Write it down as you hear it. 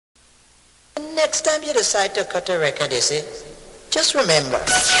Next time you decide to cut a record, you see, just remember,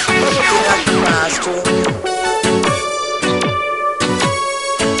 everything has passed through you.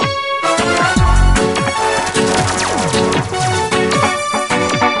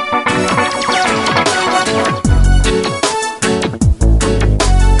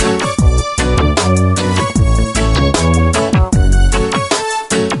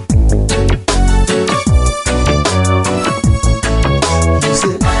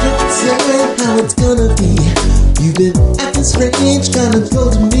 It's gonna be. You've been acting strange, kinda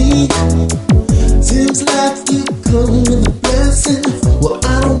cold to me. Seems like you come with a blessing. Well,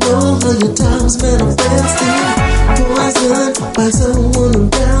 I don't know how your time's manifesting. Poisoned by someone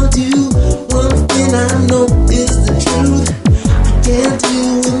around you. One thing I know is the truth. I can't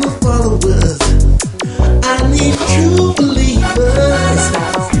deal with my followers. I need true believers.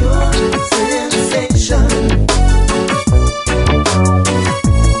 Your sensation.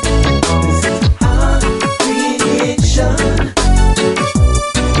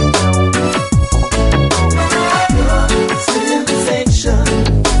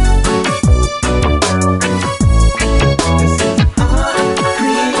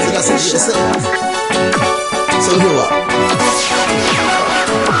 So here what?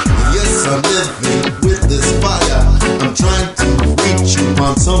 Yes, I'm living with this fire. I'm trying to reach you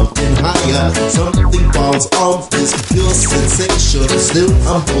on something higher. Something falls off this pure sensation. Still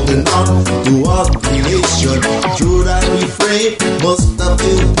I'm holding on to all creation. Should I refrain? Must I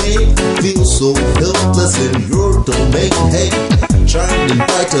feel pain? Feel so helpless in your domain. Hey, shining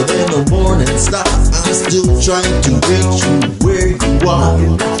brighter than the morning star. I'm still trying to reach you where you are.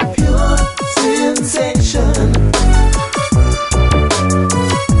 Pure sensation.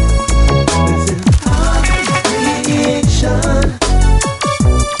 It's an art creation.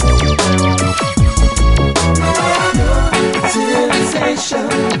 Pure sensation.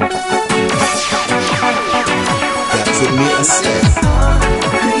 That's what me I said.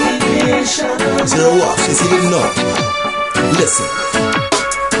 Creation. So what? She didn't know. Listen.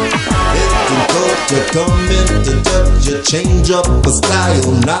 You come in to touch, you change up a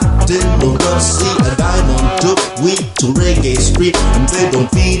style, not in the rush. See a diamond took we to Reggae Street, and they don't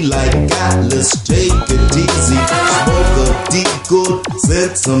feel like God. Let's take it easy. Smoke a deep good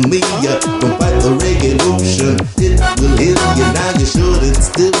sense of me. Don't fight the reggae illusion, it will heal you. Now you shouldn't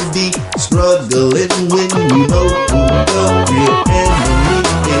still be struggling